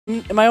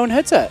my own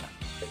headset.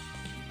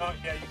 Oh,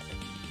 yeah, you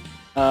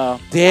can.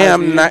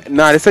 Damn,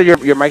 nah, they said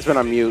your mic's been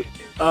on mute.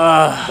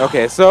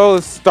 Okay, so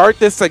let's start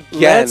this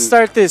again. Let's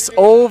start this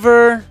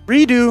over.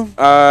 Redo.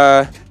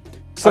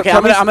 So okay,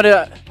 I'm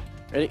gonna.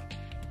 Ready?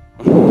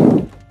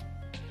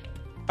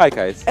 Hi,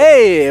 guys.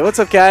 Hey, what's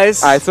up,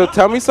 guys? All right, so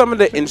tell me some of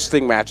the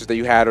interesting matches that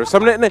you had, or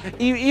some of the,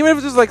 even if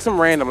it's just like some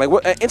random, like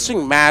what an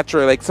interesting match,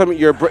 or like some of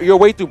your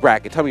way through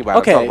bracket. Tell me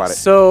about it. Talk about it.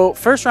 So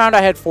first round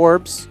I had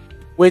Forbes,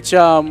 which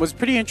was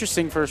pretty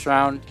interesting. First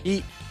round,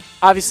 he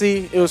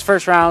obviously it was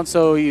first round,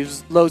 so he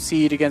was low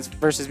seed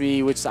versus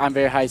me, which I'm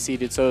very high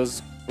seeded, so it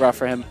was rough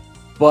for him.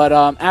 But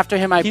after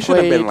him, I played. He should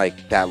have been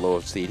like that low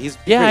of seed.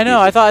 Yeah, I know.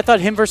 I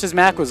thought him versus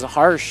Mac was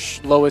harsh,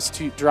 lowest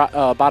two,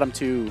 bottom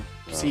two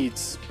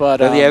seeds. But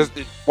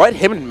what,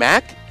 him and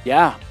Mac?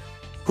 Yeah.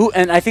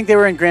 And I think they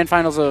were in grand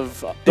finals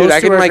of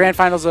those two were grand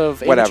finals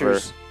of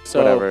amateurs. So,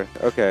 whatever.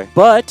 Okay.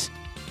 But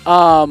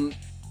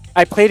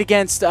I played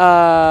against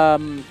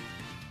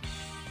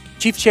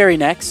Chief Cherry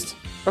next.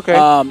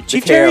 Okay.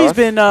 Chief Cherry's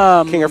been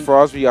King of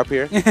Frosby up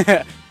here.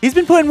 He's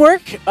been putting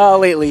work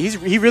lately.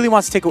 He really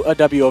wants to take a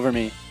W over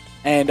me.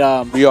 And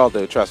we all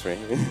do, trust me.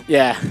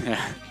 Yeah.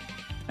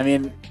 I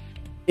mean,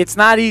 it's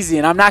not easy,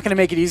 and I'm not going to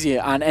make it easy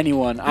on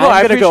anyone. No,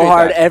 I'm going to go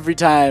hard every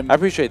time. I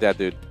appreciate that,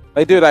 dude.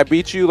 Like, dude, I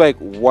beat you like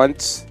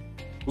once.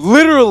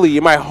 Literally,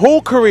 in my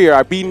whole career,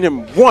 I've beaten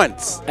him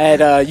once.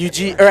 At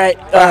UG, or at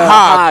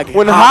Hog.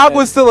 When Hog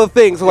was still a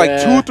thing, so like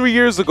 2-3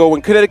 years ago,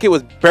 when Connecticut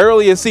was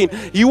barely a scene,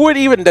 you weren't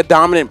even the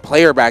dominant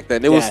player back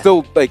then. It was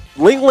still like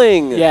Ling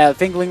Ling. Yeah, I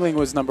think Ling Ling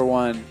was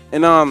 #1.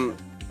 And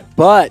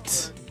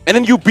but. And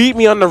then you beat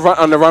me on the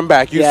run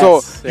back. I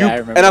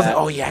remember. And I was like,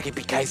 oh yeah, I can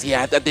beat Kycse.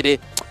 Yeah, I did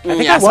it. I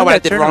think I won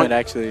that tournament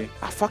actually.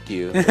 Ah, fuck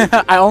you.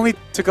 I only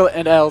took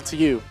an L to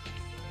you.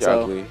 You're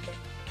ugly.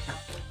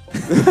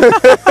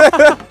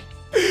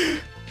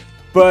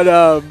 But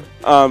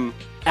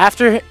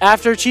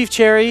after Chief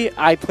Cherry,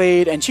 I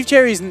played, and Chief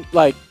Cherry's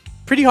like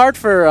pretty hard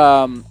for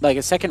like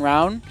a second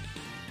round,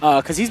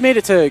 because he's made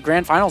it to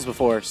grand finals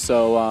before.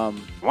 So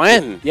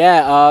when?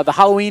 Yeah, the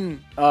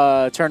Halloween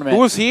tournament. Who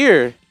was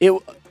here?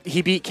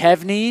 He beat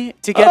Kevney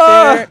to get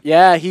there.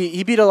 Yeah,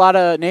 he beat a lot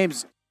of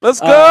names. Let's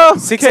go.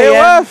 6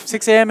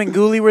 a.m. and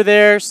Ghoulie were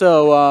there,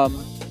 so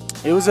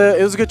it was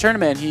a good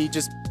tournament. He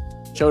just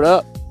showed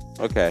up.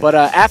 Okay. But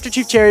after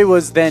Chief Cherry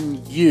was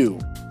then you.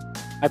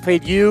 I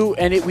played you,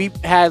 and we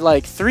had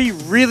like 3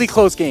 really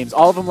close games.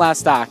 All of them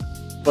last stock,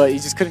 but he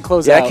just couldn't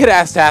close out. Yeah, that kid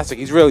AssTAStic.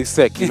 He's really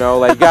sick. You know,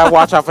 like you gotta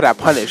watch out for that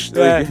punish.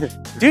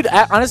 Dude,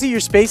 honestly,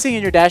 your spacing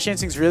and your dash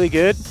dancing is really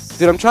good.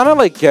 Dude, I'm trying to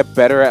like get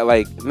better at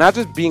like not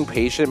just being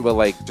patient, but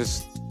like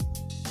just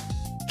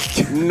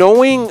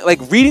knowing,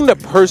 like reading the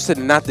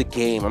person, not the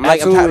game. I'm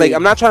like,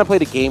 I'm not trying to play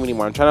the game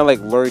anymore. I'm trying to like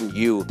learn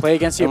you. Play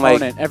against your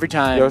opponent every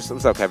time. Yo,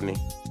 what's up, Kevney?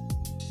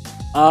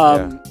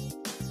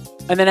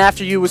 And then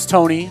after you was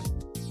Tony.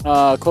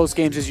 Close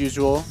games as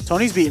usual.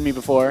 Tony's beaten me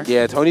before.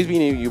 Yeah, Tony's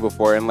beaten you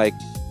before, and like,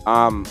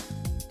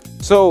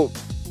 so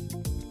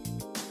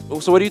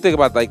what do you think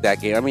about like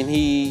that game? I mean,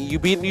 you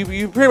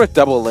pretty much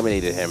double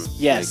eliminated him.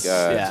 Yes.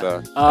 Like, yeah.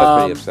 So that's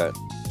pretty upset.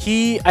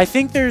 I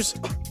think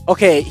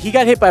he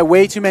got hit by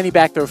way too many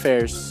backdoor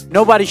fairs.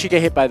 Nobody should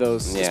get hit by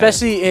those,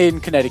 especially in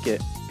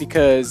Connecticut,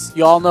 because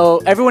you all know,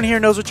 everyone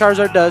here knows what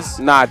Charizard does.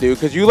 Nah, dude,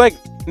 because you like.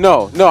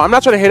 No, I'm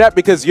not trying to hear that,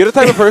 because you're the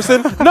type of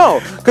person.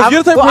 No, because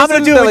you're the type of person. I'm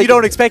gonna do it when you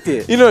don't expect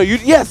it. You know,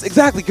 yes,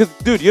 exactly. Because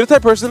dude, you're the type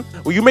of person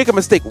where you make a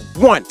mistake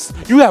once,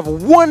 you have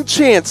one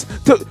chance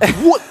to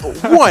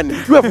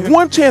You have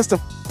one chance to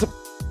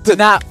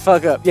not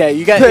fuck up. Yeah,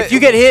 if you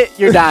get hit,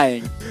 you're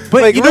dying.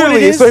 But like, you know what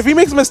it is? So if he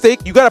makes a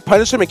mistake, you gotta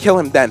punish him and kill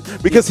him then,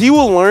 because he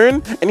will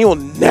learn and he will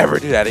never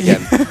do that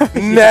again.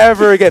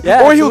 Never again.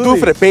 Yeah, or he'll do it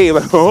for the bait.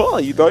 Like, oh,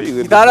 you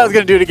thought I was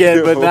gonna do it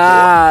again, but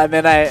nah. And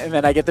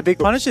then I get the big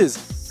punishes.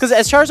 Because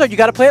as Charizard, you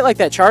gotta play it like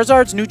that.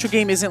 Charizard's neutral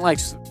game isn't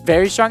like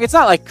very strong. It's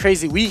not like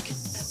crazy weak,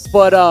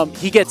 but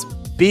he gets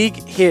big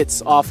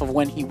hits off of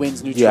when he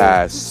wins neutral.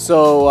 Yes.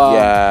 So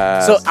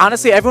so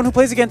honestly, everyone who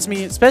plays against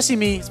me, especially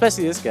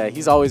this guy,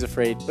 he's always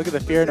afraid. Look at the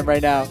fear in him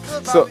right now.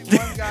 So he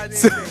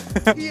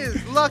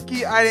is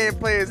lucky I didn't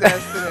play his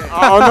ass today.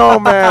 Oh no,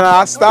 man!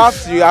 I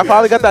stopped you. I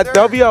finally got that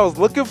W I was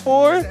looking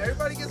for.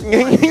 Everybody gets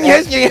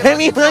Yes, you hit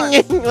me.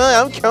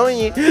 I'm killing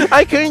you.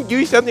 I couldn't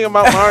do something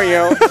about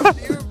Mario.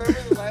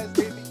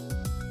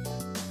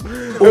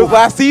 It was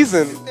last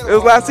season.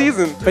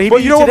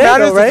 But you know what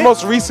matters? right? It's the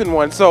most recent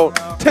one. So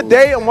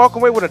today I'm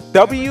walking away with a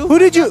W. Who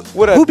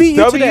beat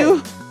you today?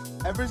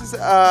 Ever since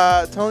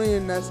Tony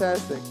and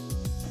AssTAStic.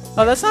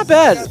 Oh, that's not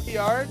bad.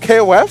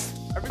 KOF?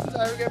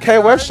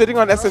 KOF shitting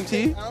on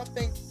SMT? I don't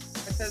think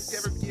AssTAStic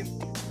ever beat him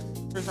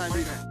first time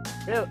beating.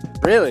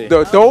 Really?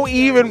 Don't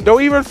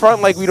even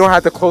front like we don't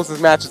have the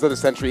closest matches of the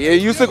century.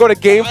 It used to go to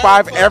Game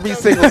 5 every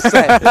single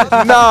set.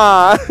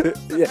 Nah.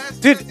 Yeah.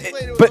 Dude,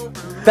 but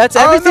that's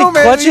everything. I don't know,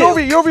 man. Clutch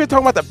You're over here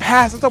talking about the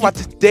past. I'm talking about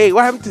today.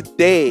 What happened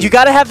today? You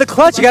gotta have the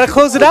clutch. You gotta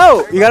close it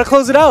out. You gotta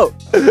close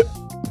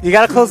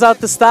out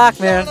the stock,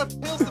 man.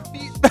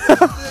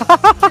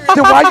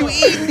 Then why are you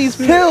eating these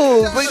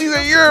pills? Like, these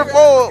are your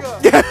fault.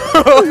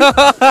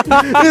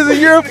 This is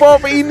your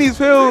fault for eating these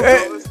pills.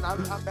 Listen,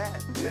 I'm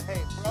bad.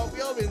 Hey, bro,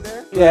 we all been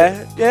there.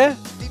 Yeah.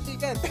 Beat me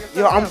again.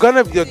 Yo, I'm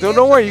gonna. Yo,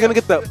 don't worry. You're gonna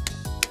get the.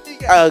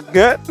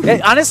 Gut. Hey,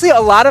 honestly,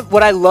 a lot of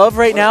what I love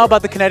right now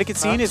about the Connecticut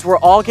scene is we're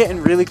all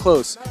getting really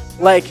close.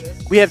 Like,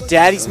 we have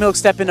Daddy's Milk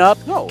stepping up.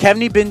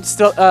 Kevney been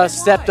stepped up.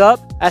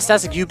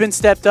 AssTAStic, you've been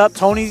stepped up.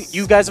 Tony,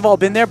 you guys have all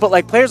been there. But,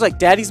 like, players like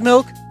Daddy's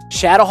Milk,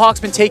 Shadowhawk's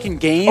been taking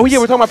games. Oh yeah,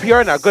 we're talking about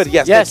PR now. Good.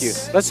 Yes. Thank you.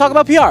 Let's talk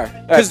about PR.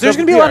 Because there's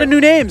going to be a lot of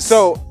new names.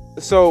 So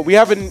we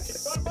have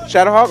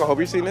Shadowhawk. I hope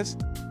you've seen this.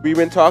 We've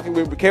been talking.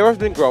 KR's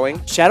been growing.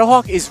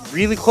 Shadowhawk is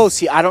really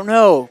close. I don't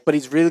know, but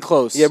he's really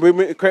close. Yeah,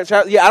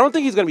 I don't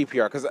think he's gonna be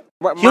PR because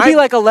he'll be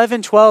like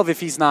 11, 12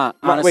 if he's not.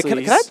 Honestly,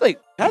 wait,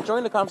 can I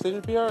join the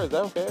conversation PR? Is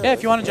that okay? Yeah,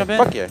 if you want to jump in.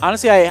 Fuck yeah.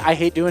 Honestly, I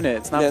hate doing it.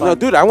 It's not fun. No,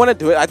 dude, I want to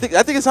do it. I think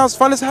it sounds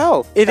fun as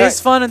hell. It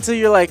is fun until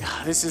you're like,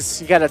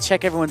 you gotta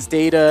check everyone's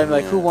data and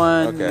like who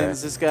won. Okay. And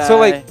is this guy? So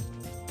like,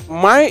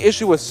 my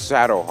issue with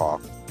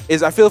Shadowhawk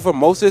is I feel for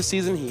most of the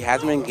season he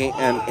hasn't been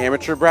an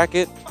amateur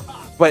bracket,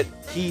 but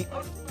he.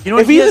 You know,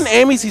 if he's in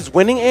Amis, he's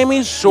winning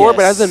Amis, sure,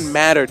 but it doesn't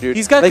matter, dude.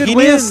 He's got good he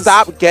wins. needs to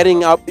stop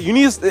getting up. You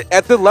need to,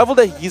 at the level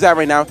that he's at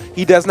right now,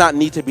 he does not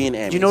need to be in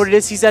Amis. You know what it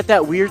is? He's at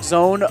that weird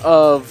zone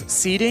of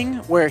seeding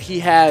where he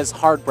has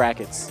hard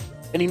brackets.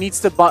 And he needs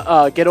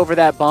to get over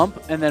that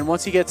bump, and then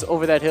once he gets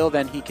over that hill,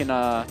 then he can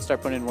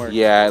start putting in work.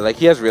 Yeah, like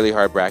he has really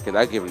hard brackets.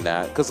 I give him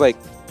that, cause like,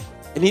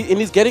 and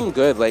he's getting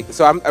good. Like,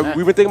 so we've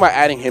been thinking about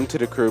adding him to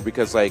the crew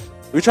because like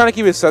we're trying to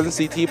keep it Southern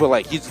CT, but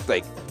like he's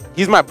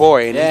my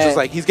boy, and he's just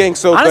like he's getting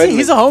so honestly, good.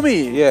 He's a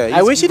homie. Yeah,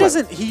 I wish he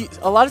doesn't.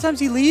 A lot of times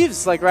he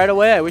leaves like right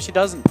away. I wish he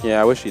doesn't. Yeah,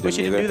 I wish he didn't. Wish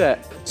he didn't do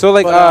that. So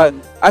like, But,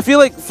 I feel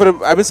like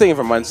I've been saying it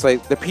for months,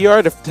 like the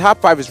PR, the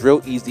top 5 is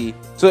real easy.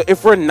 So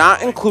if we're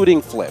not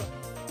including Flip,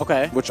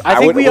 okay, which I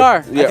think we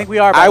are. Yeah, I think we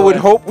are. I would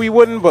hope we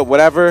wouldn't, but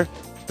whatever.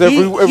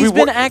 He's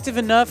been active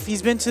enough.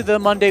 He's been to the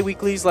Monday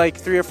weeklies, like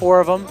 3 or 4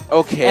 of them.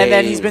 Okay. And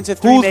then he's been to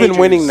 3 Who's majors. been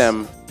winning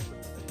them?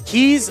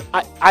 He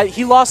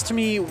lost to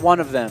me 1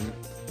 of them.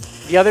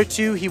 The other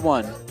 2 he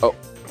won. Oh,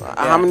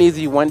 how many has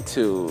he went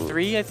to?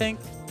 3, I think.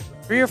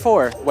 3 or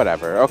 4.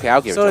 Whatever. Okay,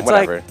 I'll give it to him. It's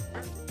Whatever. like,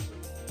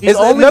 he's it's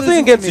only nothing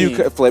against to you,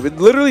 me. Flip. It's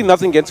literally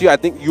nothing against you. I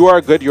think you are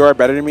good. You are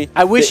better than me.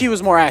 I wish he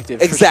was more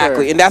active. Exactly,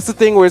 for sure. and that's the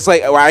thing where it's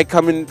like where I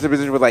come into the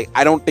position with like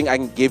I don't think I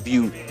can give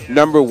you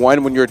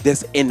 #1 when you're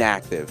this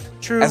inactive.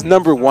 True. As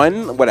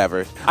 #1,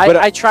 whatever.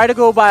 I try to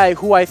go by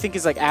who I think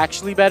is like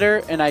actually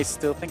better, and I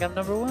still think I'm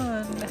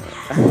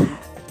 #1.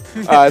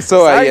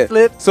 Sorry, yeah.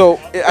 Flip. So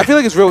I feel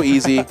like it's real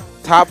easy.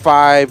 Top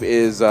 5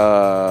 is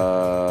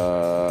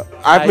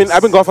I've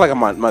been gone for like a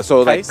month.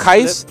 So like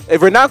Kycse,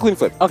 if we're not including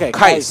Flip. Okay,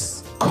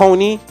 Kycse,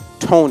 Coney,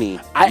 Tony.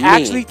 I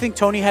actually think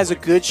Tony has a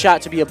good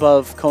shot to be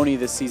above Coney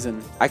this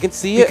season. I can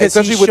see it, because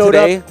especially he with showed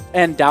today. up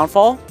and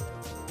Downfall.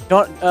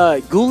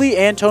 Ghoulie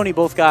and Tony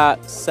both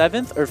got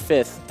 7th or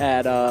 5th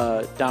at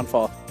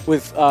Downfall,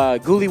 with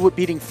Ghoulie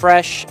beating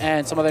Fresh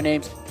and some other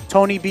names.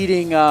 Tony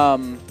beating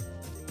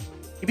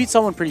he beat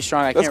someone pretty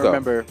strong. I can't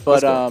remember,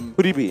 but who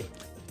did he beat?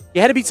 He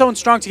had to beat someone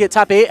strong to get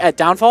top 8 at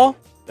Downfall.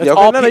 That's yeah,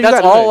 okay,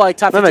 that's all like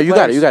top 50 No, you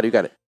players. got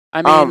it.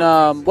 I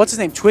mean, what's his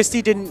name?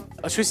 Twisty didn't.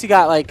 Twisty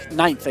got like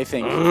 9th, I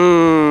think.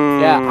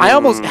 Yeah, I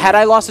almost had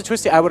I lost to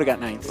Twisty, I would have got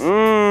 9th.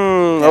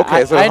 Yeah,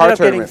 okay, so I ended hard up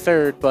tournament.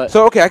 getting 3rd, but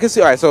so okay, I can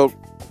see. All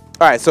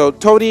right, so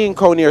Tony and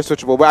Coney are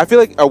switchable, but I feel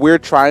like a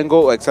weird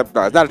triangle. Except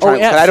no, it's not a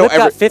triangle. Oh yeah, I don't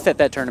Flip got 5th at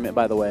that tournament,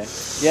 by the way.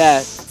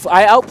 Yeah,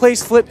 I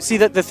outplaced Flip. See,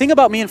 the thing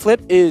about me and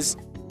Flip is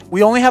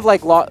we only have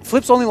like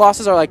Flip's only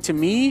losses are like to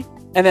me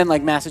and then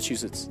like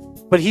Massachusetts.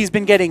 But he's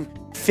been getting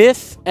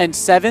 5th and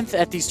 7th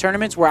at these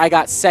tournaments where I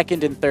got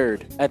 2nd and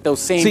 3rd at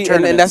those same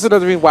tournaments. And that's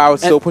another reason why I would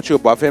still put you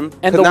above him.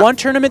 And the one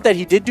tournament that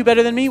he did do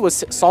better than me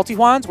was Salty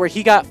Juan's, where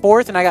he got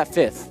 4th and I got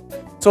 5th.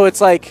 So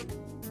it's like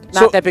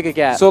not that big a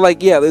gap. So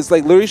like yeah, it's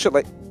like literally shit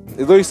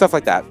literally stuff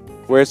like that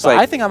where it's like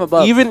I think I'm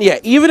above. Even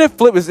if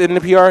Flip is in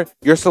the PR,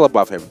 you're still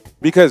above him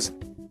because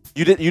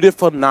you did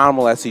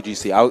phenomenal at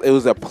CGC. It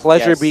was a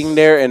pleasure being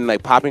there and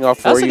like popping off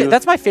for you.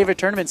 That's my favorite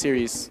tournament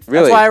series.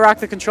 Really? That's why I rock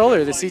the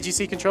controller, the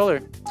CGC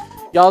controller.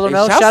 Y'all don't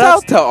know? Shout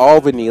out to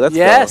Albany.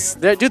 Let's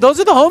go. Dude, those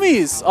are the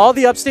homies. All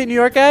the upstate New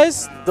York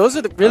guys, those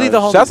are really the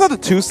homies. Shouts out to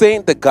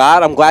Toussaint, the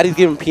god. I'm glad he's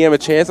giving PM a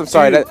chance. I'm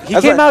sorry. Dude, he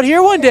came out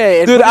here one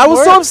day. And dude, I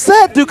was so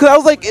upset, dude, because I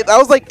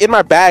was like in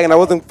my bag and I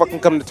wasn't fucking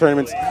coming to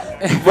tournaments.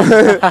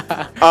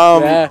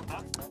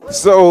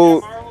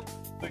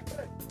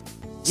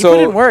 He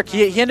put in work.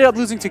 He ended up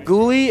losing to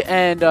Ghoulie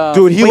and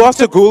dude, he lost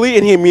to Ghoulie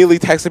and he immediately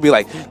texted me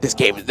like, "This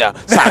game is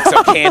Sonic's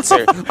of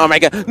cancer." Oh my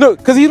god, no,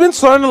 because he's been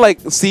starting to like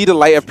see the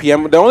light of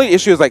PM. The only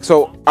issue is like,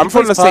 so I'm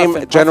from the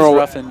same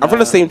general. I'm from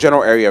the same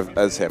general area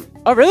as him.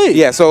 Oh really?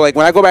 Yeah. So like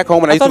when I go back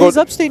home and I used to go. He's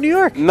upstate New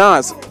York.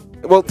 Nah.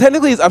 Well,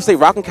 technically it's upstate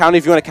Rockland County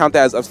if you want to count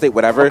that as upstate,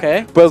 whatever.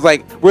 Okay. But it's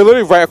like we're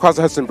literally right across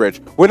the Hudson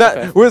Bridge. We're not.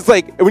 Okay. We're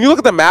like when you look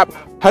at the map,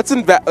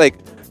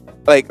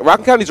 like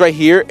Rockland County's right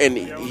here, and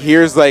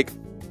here's like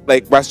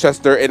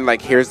Westchester, and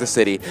like here's the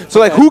city. So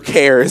like who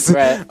cares?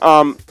 Right.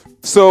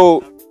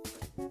 So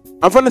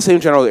I'm from the same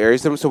general area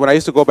as him, so when I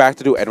used to go back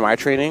to do NY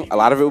training, a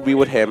lot of it would be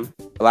with him.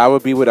 A lot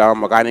would be with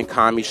a guy named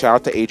Kami. Shout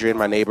out to Adrian,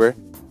 my neighbor.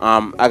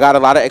 I got a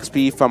lot of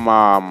XP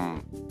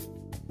from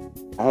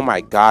oh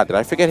my god, did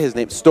I forget his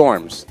name?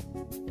 Storms.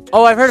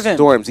 Oh, I've heard of him.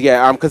 Storms,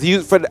 yeah. Because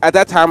at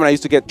that time when I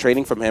used to get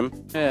training from him,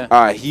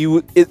 yeah.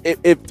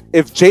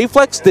 If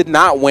J-Flex did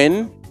not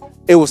win,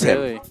 it was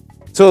him.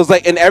 So it was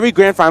like in every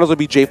grand finals would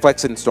be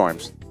J-Flex and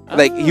Storms.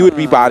 Like he would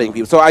be bodying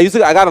people. So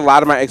I got a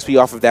lot of my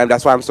XP off of them.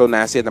 That's why I'm so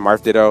nasty at the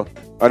Marth Ditto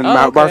or the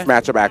Marth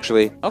matchup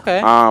actually. Okay.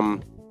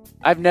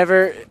 I've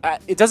never.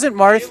 It doesn't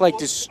Marth like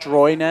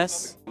destroy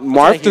Ness.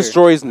 Marth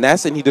destroys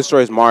Ness and he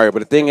destroys Mario. But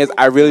the thing is,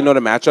 I really know the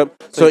matchup.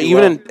 So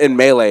even in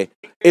Melee,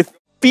 it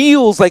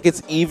feels like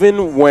it's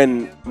even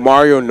when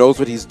Mario knows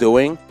what he's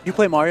doing. You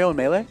play Mario in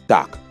Melee?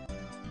 Doc.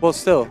 Well,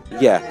 still.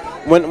 Yeah.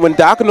 When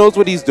Doc knows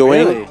what he's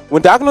doing,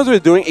 when Doc knows what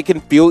he's doing, it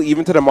can feel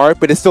even to the mark,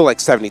 but it's still like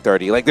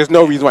 70-30. Like, there's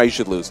no reason why you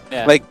should lose.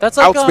 Yeah. Like, that's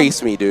like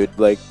outspace me, dude.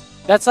 Like,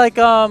 that's like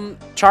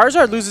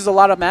Charizard loses a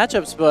lot of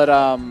matchups, but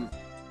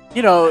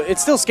you know,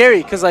 it's still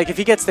scary because like if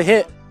he gets the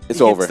hit, it's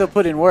he over. can still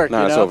put in work. No,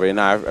 you it's know? over.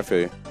 Nah, I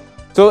feel you.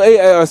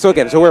 So,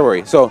 so where were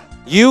we? So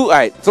all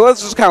right. So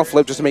let's just kind of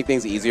flip just to make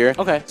things easier.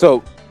 Okay.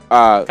 So,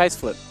 Kycse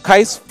flip.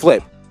 Kycse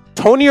flip.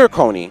 Tony or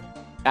Coney?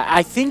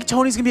 I think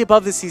Tony's going to be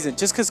above this season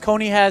just because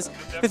Coney has...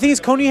 The thing is,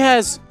 Coney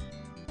has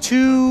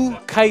 2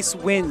 Kycse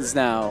wins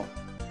now,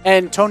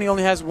 and Tony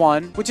only has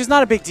 1, which is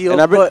not a big deal,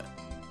 but...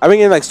 I've been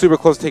getting like super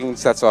close to taking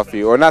sets off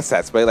you, or not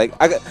sets, but like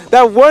I got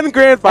that one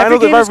grand final.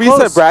 If I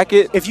reset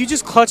bracket, if you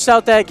just clutched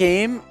out that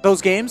game,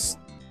 those games,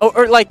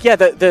 or like yeah,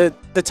 the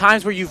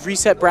times where you've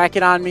reset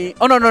bracket on me.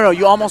 Oh no,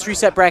 you almost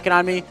reset bracket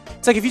on me.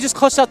 It's like if you just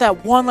clutched out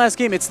that one last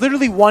game, it's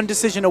literally one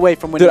decision away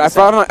from winning. Dude, I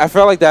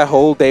felt like that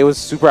whole day was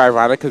super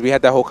ironic because we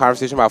had that whole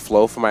conversation about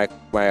flow for my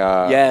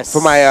research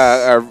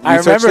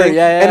thing.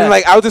 Yeah. And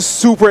like I was just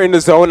super in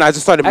the zone. And I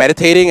just started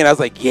meditating, and I was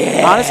like,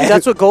 yeah. Honestly,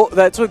 that's what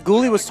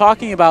Ghoulie was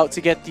talking about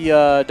to get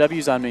the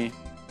W's on me.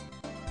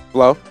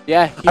 Flow?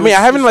 Yeah. I mean,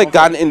 I haven't like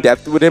gotten in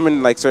depth with him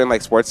in like certain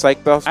like sports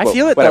psych stuff. I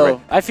feel it though.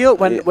 I feel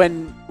it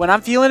when I'm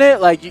feeling it,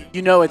 like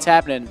you know it's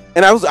happening.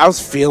 And I was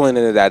feeling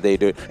it that day,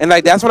 dude. And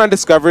like that's when I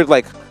discovered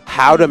like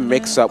how to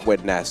mix up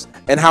with Ness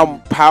and how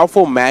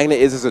powerful Magnet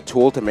is as a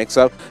tool to mix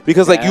up.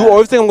 Because like you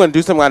always think I'm gonna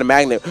do something on a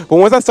Magnet, but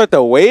once I start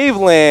the wave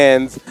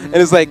lands and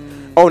it's like,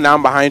 oh, now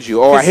I'm behind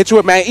you. Oh, I hit you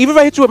with Magnet. Even if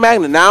I hit you with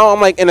Magnet, now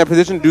I'm like in a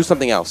position to do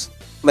something else.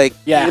 Like,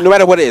 no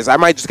matter what it is, I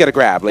might just get a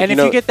grab. Like, and if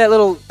you get that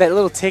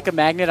little tick of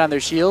Magnet on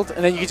their shield,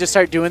 and then you can just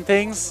start doing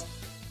things,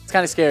 it's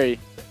kind of scary.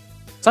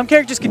 Some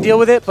characters can deal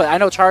with it, but I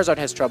know Charizard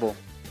has trouble.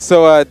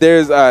 So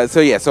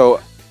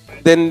so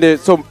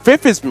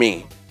 5th is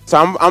me. So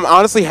I'm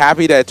honestly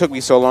happy that it took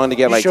me so long to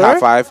get like top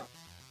 5.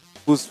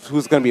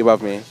 Who's gonna be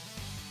above me?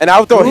 And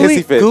I'll throw a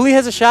hissy fit. Ghoulie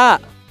has a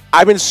shot.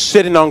 I've been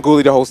shitting on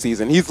Ghoulie the whole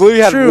season. He's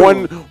literally had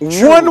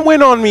one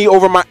win on me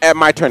at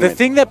my tournament. The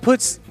thing that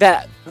puts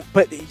that,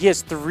 but he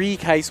has 3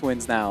 Kycse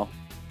wins now.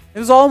 It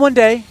was all in one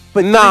day,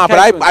 but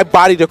I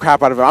bodied the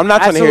crap out of him. I'm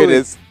not trying to hear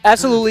this.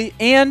 Absolutely,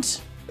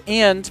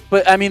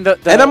 but I mean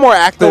and I'm more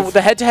active.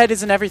 The head-to-head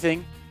isn't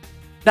everything.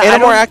 Now, and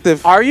I'm more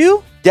active. Are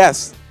you?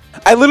 Yes.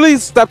 I literally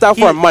stepped out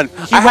for a month.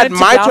 I had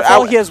my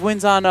Downfall. He has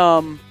wins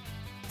on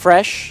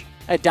Fresh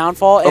at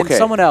Downfall and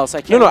someone else.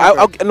 I can't.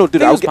 I'll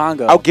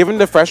give him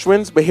the fresh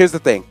wins. But here's the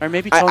thing. Or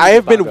maybe I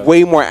have been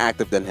way more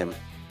active than him.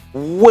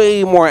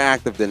 Way more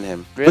active than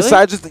him. Really?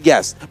 Besides just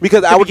yes,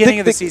 because I would think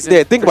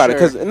about it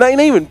because not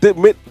even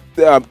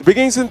the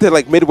beginning to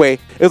like midway.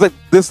 It was like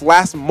this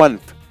last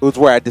month was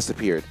where I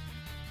disappeared.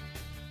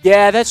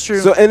 Yeah, that's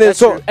true. So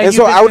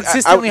I would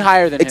consistently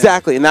higher than him.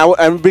 Exactly. And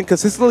I've been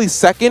consistently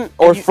second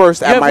or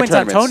first at my tournaments. You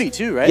have wins on Tony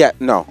too, right? Yeah.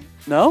 No.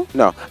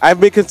 No. I've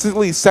been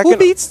consistently second. Who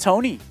beats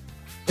Tony?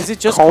 Is it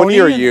just Coney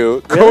or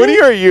you? Really?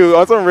 Coney or you?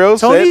 On some real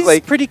Tony's shit.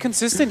 Like pretty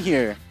consistent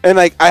here. And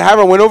like I have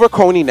a win over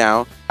Coney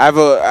now. I have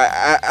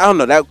I don't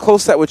know, that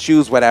close set with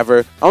shoes,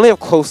 whatever. I only have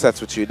close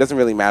sets with you. It doesn't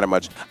really matter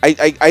much.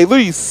 I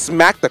literally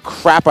smacked the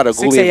crap out of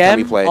Ghoulie every time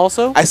we play.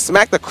 Also? I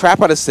smacked the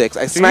crap out of 6.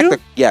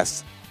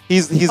 Yes.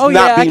 He's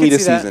not beating me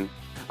this season.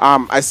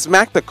 I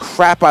smacked the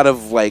crap out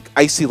of like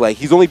Icy Light.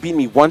 He's only beaten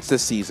me once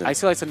this season.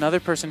 Icy Light's another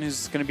person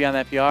who's going to be on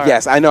that PR.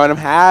 Yes, I know, and I'm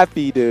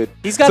happy, dude.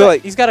 He's got a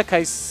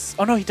Kycse.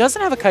 Oh no, he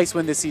doesn't have a Kycse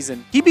win this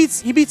season. He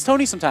beats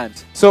Tony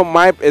sometimes. So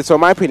my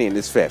opinion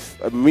is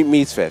 5th.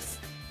 Me's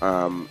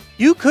 5th.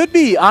 You could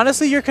be.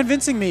 Honestly, you're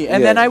convincing me.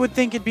 And then I would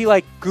think it'd be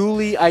like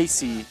Ghoulie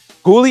Icy.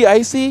 Ghoulie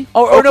Icy?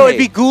 Or no, it'd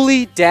be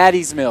Ghoulie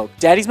Daddy's Milk.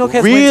 Daddy's Milk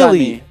has wins on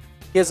me.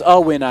 He has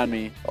a win on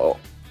me. Oh.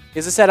 He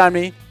has a set on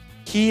me.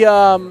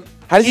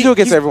 How does he do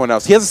against everyone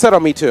else? He has a set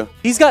on me too.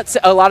 He's got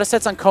a lot of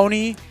sets on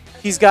Coney.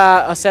 He's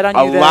got a set on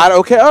you.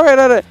 Okay, all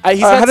right.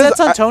 He's got sets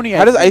on Tony.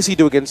 How does Icy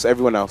do against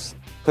everyone else?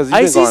 Because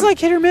Icy's like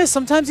hit or miss.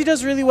 Sometimes he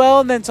does really well,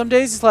 and then some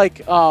days it's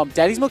like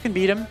Daddy's Milk can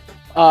beat him.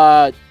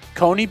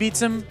 Coney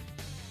beats him.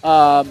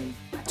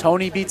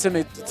 Tony beats him.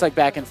 It's like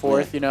back and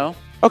forth, you know.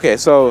 Okay,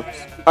 so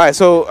all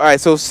right,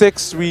 so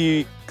 6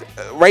 we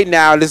right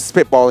now this is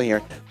spitballing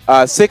here.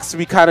 6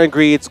 we kind of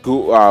agree it's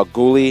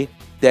Ghoulie,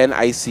 then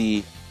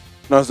Icy.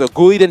 No, so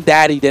Ghoulie, then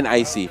Daddy, then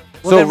Icy.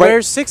 Well, then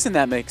where's 6 in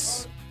that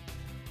mix?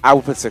 I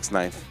would put 6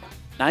 ninth.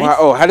 Ninth? Wow,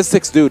 oh, how does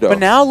 6 do though? But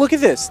now look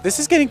at this. This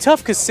is getting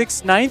tough because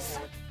 6 ninth.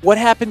 What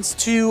happens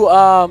to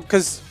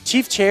because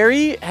Chief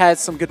Cherry has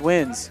some good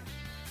wins.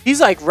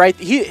 He's like right.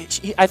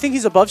 I think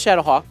he's above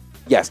Shadowhawk.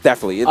 Yes,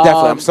 definitely.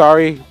 Definitely. I'm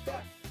sorry.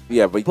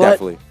 Yeah, but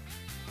definitely.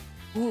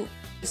 Ooh,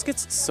 this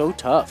gets so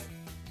tough.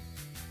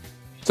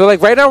 So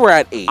like right now we're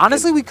at 8.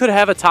 Honestly, we could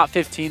have a top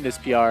 15 this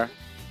PR.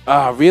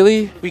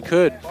 Really? We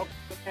could.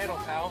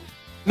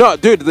 No,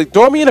 dude, like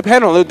throw me in a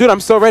panel, dude.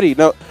 I'm so ready.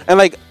 No, and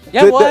like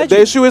the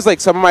issue is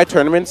like some of my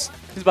tournaments.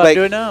 He's about like,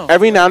 to do it now.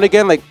 Every now and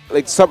again, like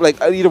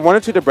either 1 or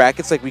 2 of the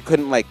brackets, like we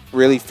couldn't like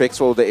really fix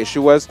what the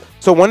issue was.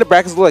 So one of the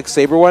brackets looked like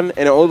Saber one,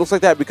 and it only looks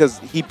like that because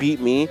he beat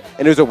me,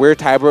 and it was a weird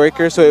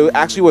tiebreaker. So it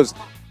actually was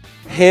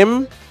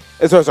him.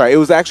 Sorry, it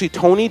was actually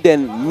Tony,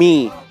 then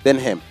me, then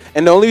him.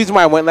 And the only reason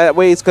why I went that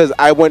way is because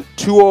I went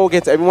 2-0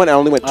 against everyone. I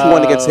only went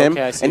 2-1 against him,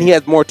 and he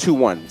had more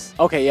 2-1s.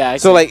 Okay, yeah.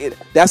 So like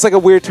that's like a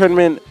weird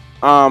tournament.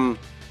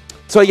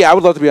 So yeah, I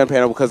would love to be on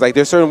panel because like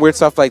there's certain weird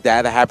stuff like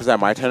that happens at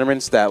my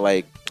tournaments that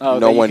like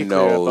no one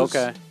knows.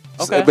 Okay.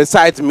 Okay.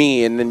 Besides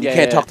me, and then you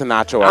can't talk to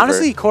Nacho.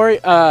 Honestly, Corey,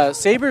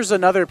 Saber's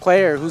another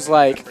player who's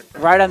like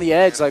right on the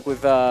edge, like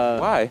with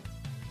Why?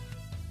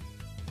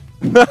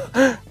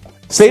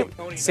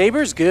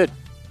 Saber's good.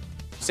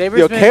 Saber's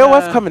Yo,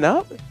 KOF coming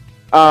up.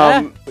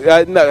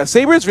 No,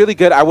 Saber is really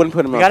good. I wouldn't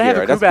put him up here. Have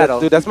a crew battle.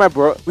 Dude, that's my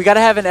bro. We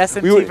gotta have an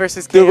SMT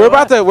versus KOF. Dude, we're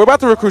about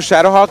to recruit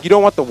Shadowhawk. You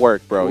don't want the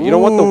work, bro. You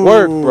don't want the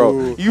work,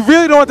 bro. You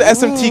really don't want the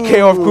SMT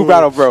KOF crew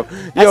battle, bro.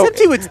 Yo,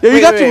 SMT would.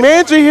 You got your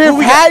manager here,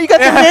 Pat. You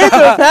got your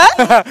manager,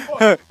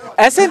 Pat.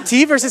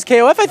 SMT versus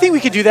KOF. I think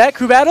we could do that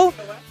crew battle.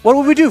 What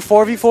would we do?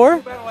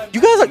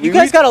 4v4? You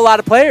guys got a lot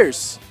of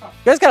players. You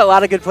guys got a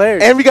lot of good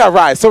players. And we got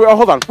Rise. So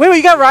hold on. Wait,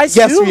 you got Rise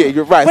too? Yes,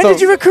 you're right. When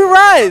did you recruit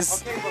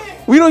Rise?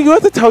 We don't. You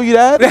don't have to tell you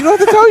that. We don't have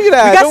to tell you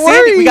that. We got don't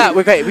Sandy. worry.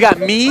 We got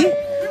me.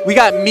 We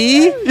got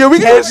me. Yeah, we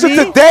got this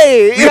shit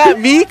today. We got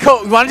me.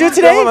 You want to do it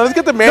today? Hold on, let's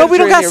get the manager. No, we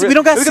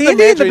don't got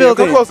Sandy in the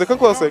building. Come closer. Come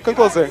closer. Come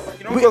closer.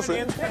 Come closer.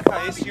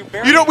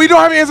 We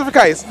don't have an answer for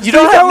Kycse. You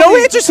don't have no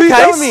answers for Kycse.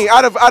 Tell me,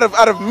 out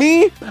of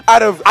me,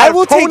 I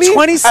will Tony, take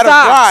 20 stocks. Out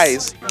of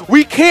Rise,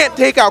 we can't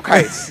take out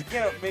Kycse.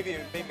 Maybe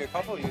a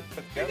couple you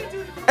put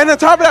together. And on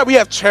top of that, we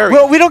have Cherry.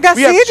 Well, we don't got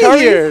Sandy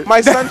here.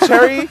 My son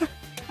Cherry.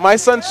 My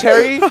son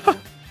Cherry.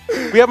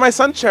 We have my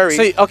son Cherry.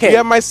 So, okay. We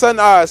have my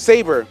son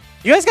Saber.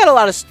 You guys got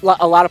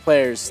a lot of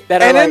players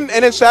that are and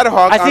then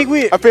Shadowhawk. I think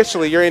we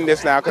officially you're in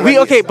this now. But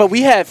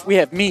we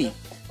have me,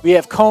 we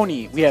have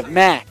Coney, we have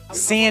Mac,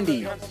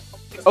 Sandy.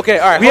 Okay,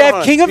 all right. We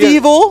have King of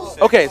Evil.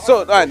 Okay,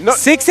 so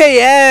 6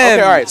 a.m.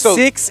 Okay, all right. So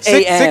 6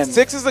 a.m.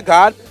 6 is the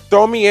god.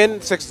 Throw me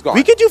in. 6 is gone.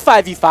 We could do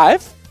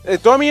 5v5.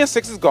 Throw me in.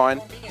 6 is gone.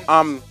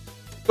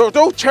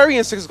 Throw Cherry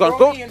in. 6 is gone.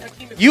 Go.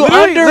 You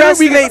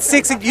underestimate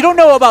 6. You don't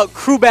know about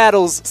crew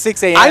battles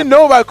 6 a.m. I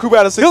know about crew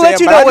battles 6 a.m. He'll let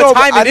you know what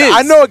time it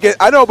is.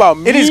 I know about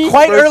me. It is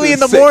quite early in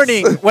the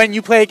morning when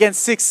you play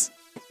against 6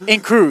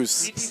 in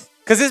crews.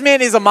 Because this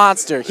man is a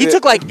monster. He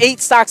took like 8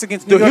 stocks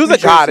against New York. He was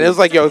a god. And it was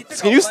like, yo,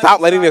 can you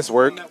stop letting this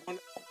work?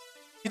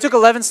 He took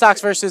 11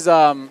 stocks versus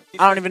I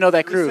don't even know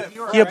that crew.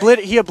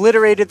 He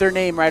obliterated their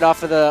name right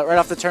off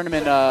the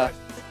tournament.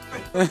 Damn.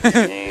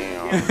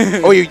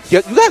 Oh, you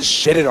got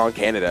shitted on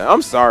Canada.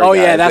 I'm sorry. Oh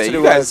guys. yeah, that's what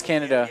it was.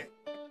 Canada.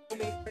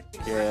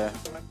 Yeah.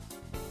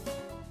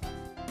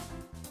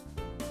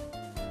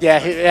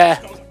 Yeah.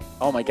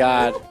 Oh my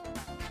God.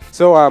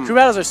 So crew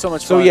battles are so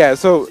much fun.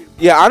 So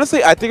yeah.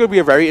 Honestly, I think it would be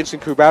a very interesting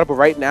crew battle. But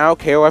right now,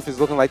 KOF is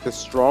looking like the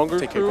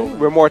stronger crew.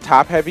 We're more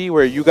top heavy,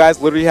 where you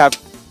guys literally have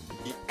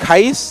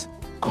Kycse,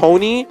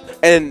 Coney,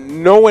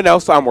 and no one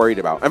else I'm worried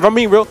about. And if I'm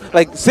being real,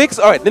 like 6.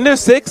 All right, then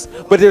there's 6,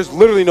 but there's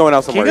literally no one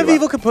else I'm worried about. King of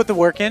Evil could put the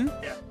work in.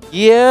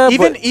 Yeah,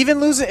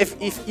 even losing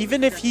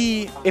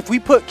if we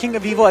put King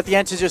of Evil at the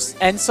end to just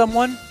end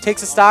someone,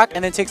 takes a stock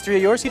and then takes 3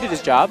 of yours, he did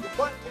his job.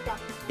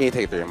 He ain't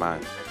take 3 of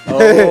mine. Oh,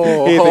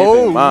 he ain't take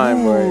 3 of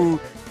mine, boy.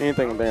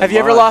 Have you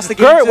ever lost the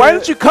game? Gert, why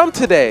didn't you come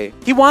today?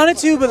 He wanted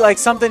to, but like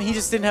something he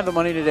just didn't have the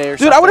money today or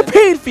something. Dude, I would have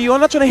paid for you. I'm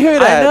not trying to hear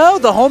that. I know.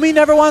 The homie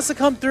never wants to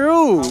come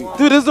through.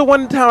 Dude, this is the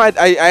one time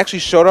I actually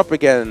showed up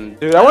again.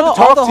 Dude, I want to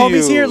talk to you. All the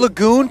homies here.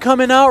 Lagoon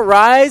coming out.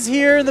 Rise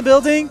here in the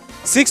building.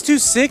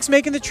 626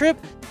 making the trip.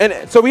 And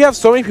so we have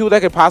so many people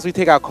that could possibly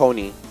take out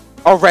Coney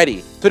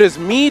already. So there's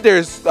me,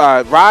 there's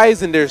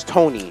Rise, and there's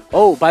Tony.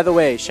 Oh, by the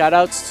way, shout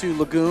outs to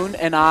Lagoon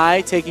and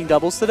I taking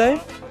doubles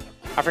today.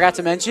 I forgot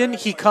to mention,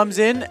 he comes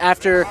in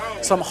after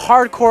some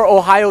hardcore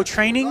Ohio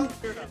training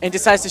and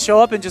decides to show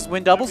up and just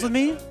win doubles with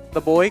me. The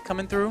boy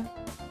coming through.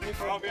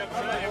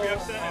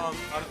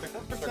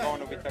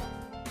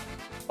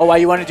 Oh, why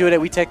you want to do it at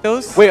We Take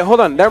Those? Wait,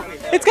 hold on.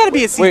 It's got to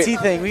be a CT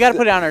thing. We got to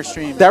put it on our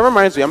stream. That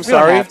reminds me. I'm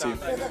sorry. Have to.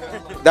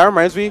 That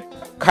reminds me.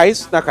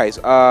 Coney's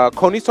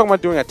talking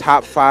about doing a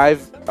top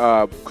 5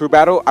 crew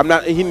battle.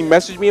 He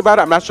messaged me about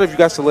it. I'm not sure if you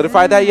guys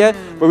solidified that yet,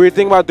 but we were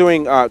thinking about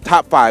doing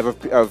top 5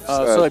 of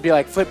so it'd be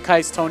like Flip,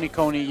 Kycse, Tony,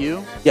 Coney,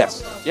 you.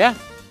 Yes. Yeah,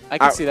 I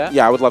can see that.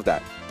 Yeah, I would love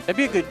that. That'd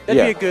be a good.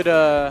 That'd be a good.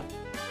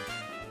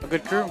 A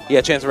good crew.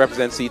 Yeah, chance to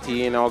represent CT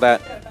and all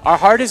that. Our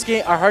hardest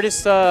game, our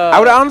hardest. I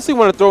would honestly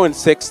want to throw in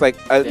 6, like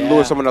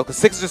lure someone else, because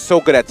 6 is just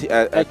so good at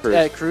Cruz.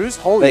 At Cruz,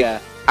 holy like, yeah.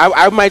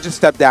 I might just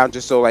step down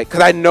just so like,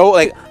 cause I know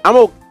like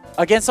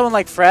against someone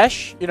like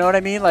Fresh, you know what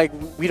I mean? Like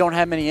we don't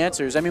have many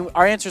answers. I mean,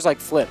 our answers like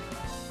flip.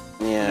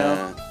 Yeah. You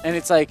know? And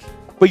it's like.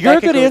 But you're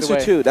a good answer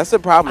too. That's the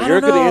problem. You're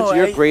a good answer.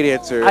 You're a great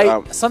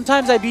answer.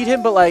 Sometimes I beat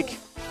him, but like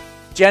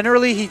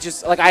generally he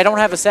just like I don't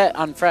have a set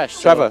on Fresh.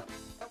 So. Trevor.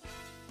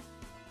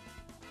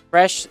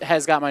 Fresh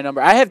has got my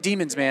number. I have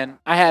demons, man.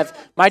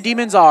 My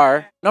demons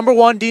are number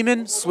 1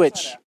 demon,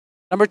 Switch.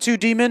 Number 2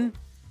 demon,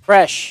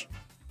 Fresh.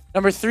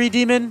 Number 3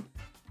 demon,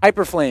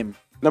 Hyperflame.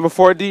 Number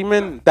 4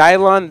 demon,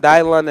 Dylon,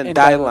 and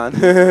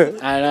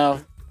Dylon. I know.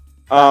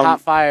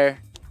 Hot fire.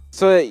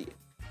 So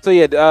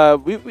yeah,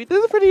 we this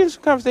is a pretty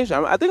interesting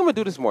conversation. I think I'm gonna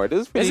do this more. This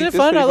is pretty. Isn't it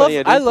fun?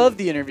 I love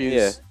the interviews.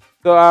 Yeah.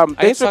 So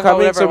thanks for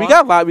coming. So we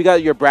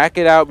got your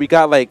bracket out. We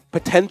got like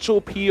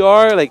potential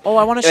PR. Like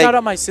I want to shout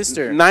out my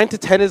sister. 9 to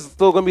 10 is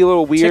still gonna be a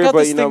little weird. Check out but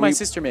this thing my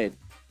sister made.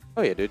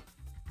 Oh yeah, dude.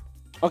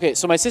 Okay,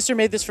 so my sister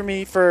made this for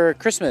me for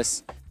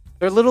Christmas.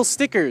 They're little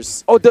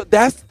stickers. Oh,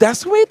 that's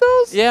the way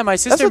those? Yeah, my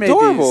sister made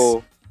adorable.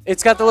 these.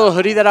 It's got the little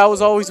hoodie that I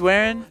was always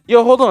wearing.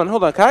 Yo, hold on.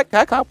 Can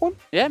I cop one?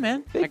 Yeah,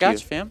 man. Thank I got you,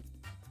 fam.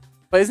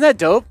 But isn't that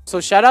dope? So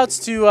shout outs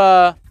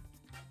to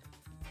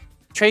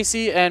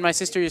Tracy and my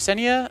sister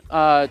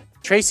Yesenia.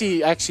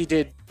 Tracy actually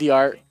did the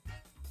art.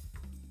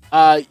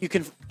 You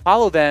can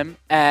follow them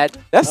at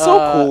that's so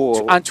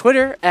cool on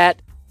Twitter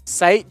at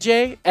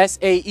SaetJ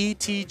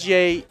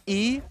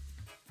SAETJE.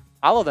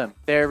 Follow them.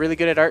 They're really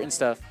good at art and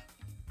stuff.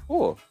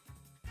 Cool.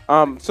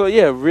 So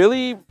yeah,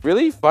 really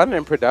fun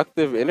and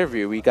productive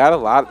interview. We got a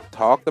lot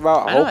talked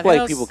about. I hope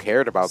like people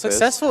cared about this.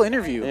 Successful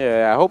interview.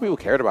 Yeah, I hope people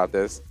cared about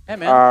this. Yeah,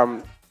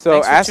 man.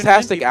 So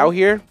AssTAStic out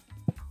here.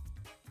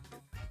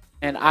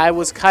 And I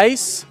was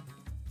Kycse.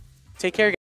 Take care, guys.